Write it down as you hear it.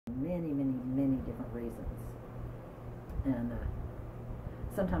many, many, many different reasons. And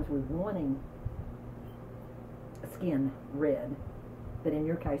sometimes we're wanting skin red, but in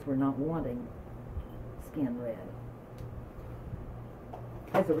your case we're not wanting skin red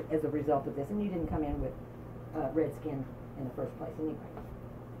as a result of this. And you didn't come in with red skin in the first place anyway.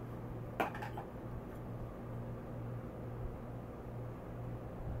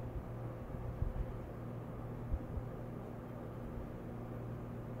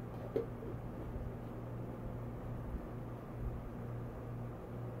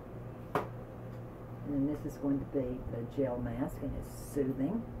 And this is going to be the gel mask, and it's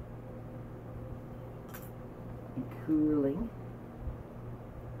soothing and cooling.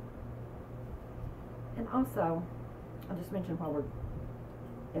 And also, I'll just mention while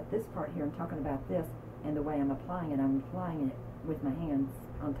we're at this part here, I'm talking about this and the way I'm applying it with my hands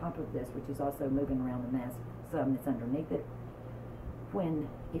on top of this, which is also moving around the mask some that's underneath it.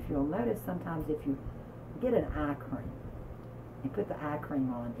 If you'll notice, sometimes if you get an eye cream and put the eye cream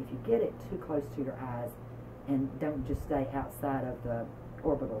on, if you get it too close to your eyes and don't just stay outside of the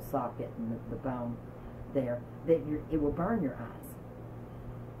orbital socket and the bone there, it will burn your eyes.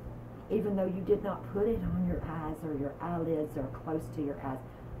 Even though you did not put it on your eyes or your eyelids or close to your eyes,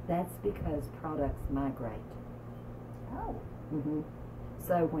 that's because products migrate. Oh.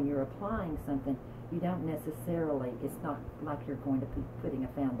 So when you're applying something, you don't necessarily, it's not like you're going to be putting a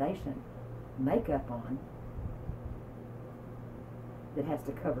foundation makeup on that has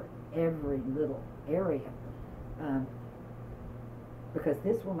to cover every little area, because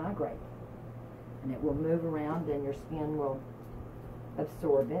this will migrate and it will move around and your skin will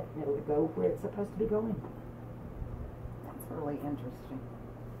absorb it and it'll go where it's supposed to be going. That's really interesting.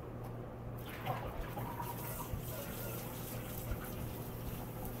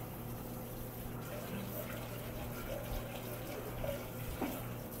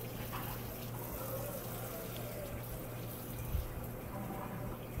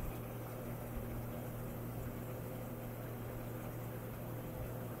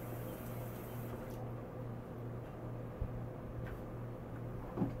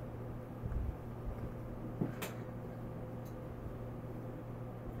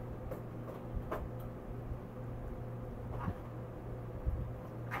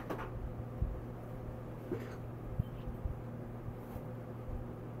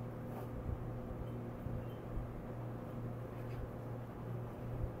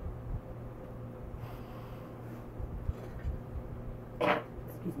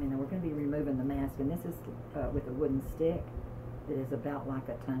 Excuse me, now we're going to be removing the mask, and this is with a wooden stick that is about like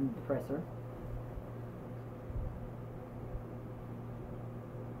a tongue depressor.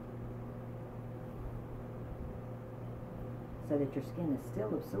 So that your skin is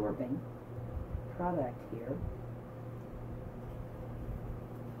still absorbing product here.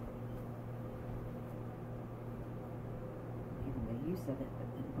 Getting the use of it, but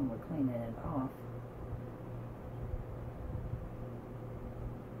when we're cleaning it off,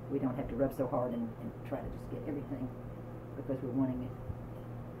 we don't have to rub so hard and try to just get everything, because we're wanting your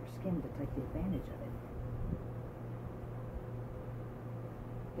skin to take the advantage of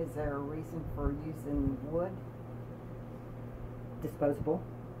it. Is there a reason for using wood? Disposable.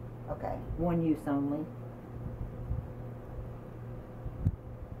 Okay. One use only.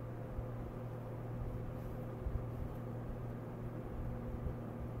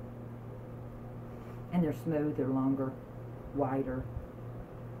 And they're smooth, they're longer, wider.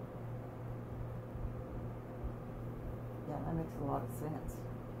 Yeah, that makes a lot of sense.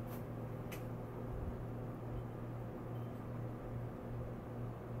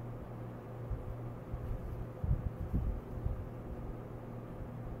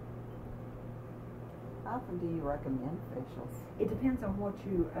 How often do you recommend facials? It depends on what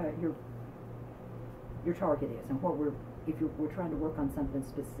your target is and what we're trying to work on something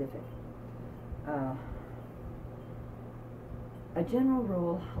specific. A general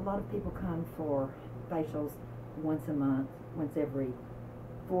rule, a lot of people come for facials once a month, once every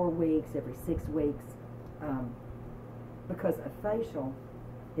 4 weeks, every 6 weeks, because a facial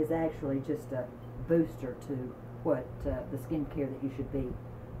is actually just a booster to what the skincare that you should be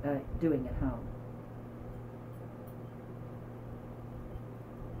doing at home.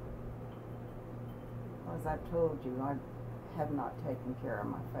 As I've told you, I have not taken care of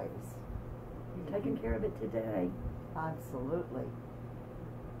my face. You're taking care of it today. Absolutely.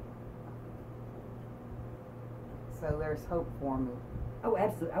 So there's hope for me. Oh,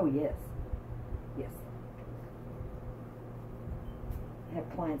 absolutely. Oh, yes. Yes. I have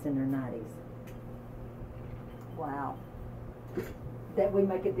clients in their 90s. Wow. That we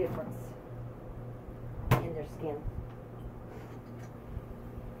make a difference in their skin.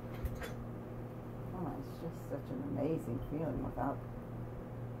 just such an amazing feeling without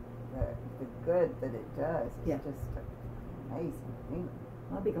the good that it does. It's Yeah. just an amazing feeling.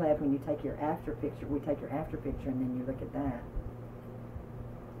 I'll be glad when you take your after picture. We take your after picture and then you look at that.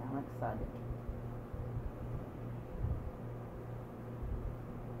 I'm excited.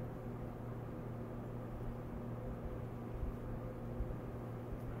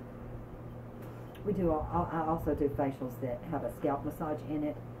 We do. I also do facials that have a scalp massage in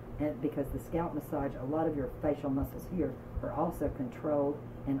it, and because the scalp massage, a lot of your facial muscles here are also controlled,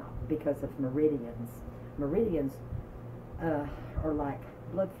 and because of meridians. Meridians are like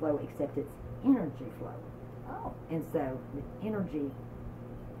blood flow, except it's energy flow. Oh. And so the energy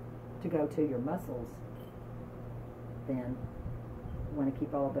to go to your muscles, then you want to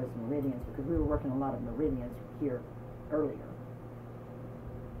keep all of those meridians, because we were working a lot of meridians here earlier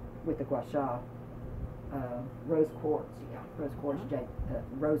with the gua sha. Rose quartz, rose quartz jade,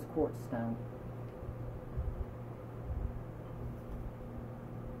 rose quartz stone.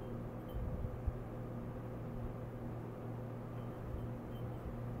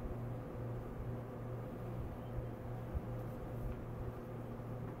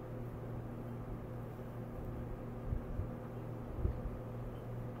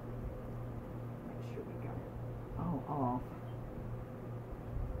 Make sure we got it all off.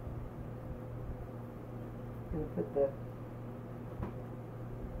 I'm going to put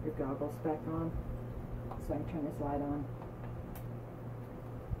your goggles back on so I can turn this light on.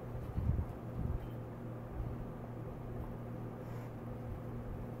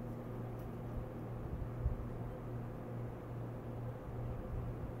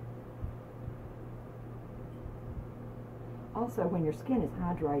 Also, when your skin is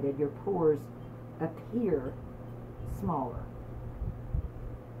hydrated, your pores appear smaller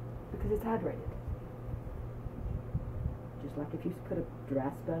because it's hydrated. Just like if you put a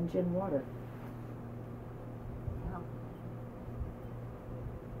dry sponge in water. Yeah.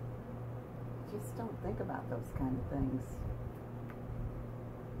 Just don't think about those kind of things.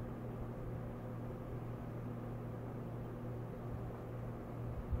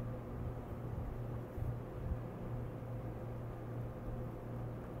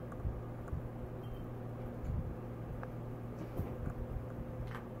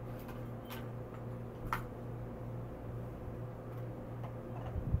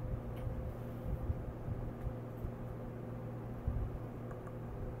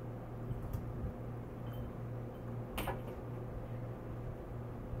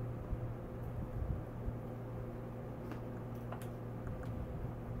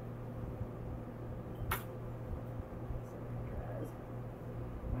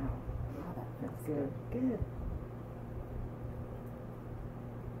 Good, good.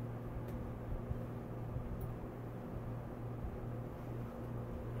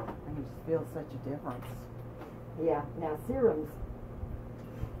 And you just feel such a difference. Yeah, now serums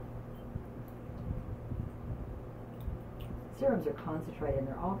are concentrated, and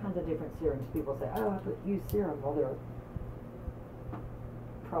there are all kinds of different serums. People say, oh, I use serum. Well, there are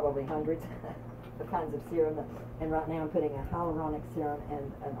probably hundreds of kinds of serum. And right now I'm putting a hyaluronic serum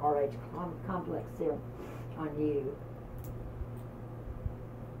and an RH complex serum on you.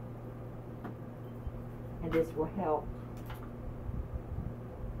 And this will help.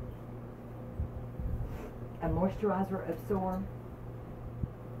 A moisturizer absorb.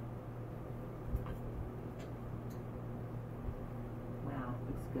 Wow,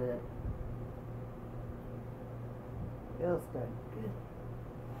 looks good. Feels good. Good.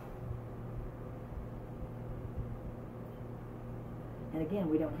 And again,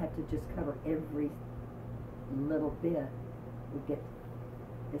 we don't have to just cover every little bit. We get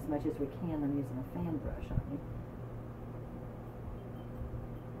as much as we can. I'm using a fan brush on you.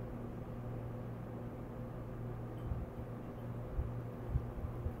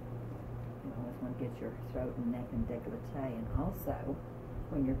 You always want to get your throat and neck and décolleté. And also,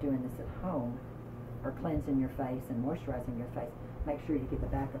 when you're doing this at home, or cleansing your face and moisturizing your face, make sure you get the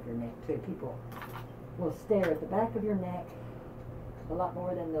back of your neck too. People will stare at the back of your neck a lot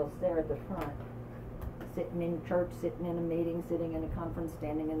more than they'll stare at the front. Sitting in church, sitting in a meeting, sitting in a conference,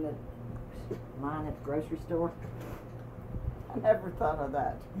 standing in the line at the grocery store. I never thought of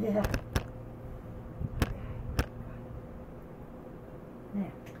that. Yeah.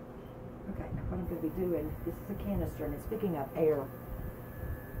 Now, what I'm going to be doing, this is a canister and it's picking up air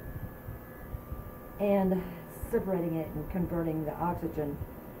and separating it and converting the oxygen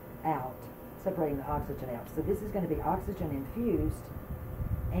out. Separating the oxygen out. So this is going to be oxygen infused,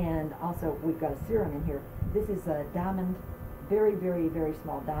 and also we've got a serum in here. This is a diamond, very, very, very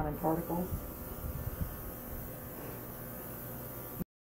small diamond particles.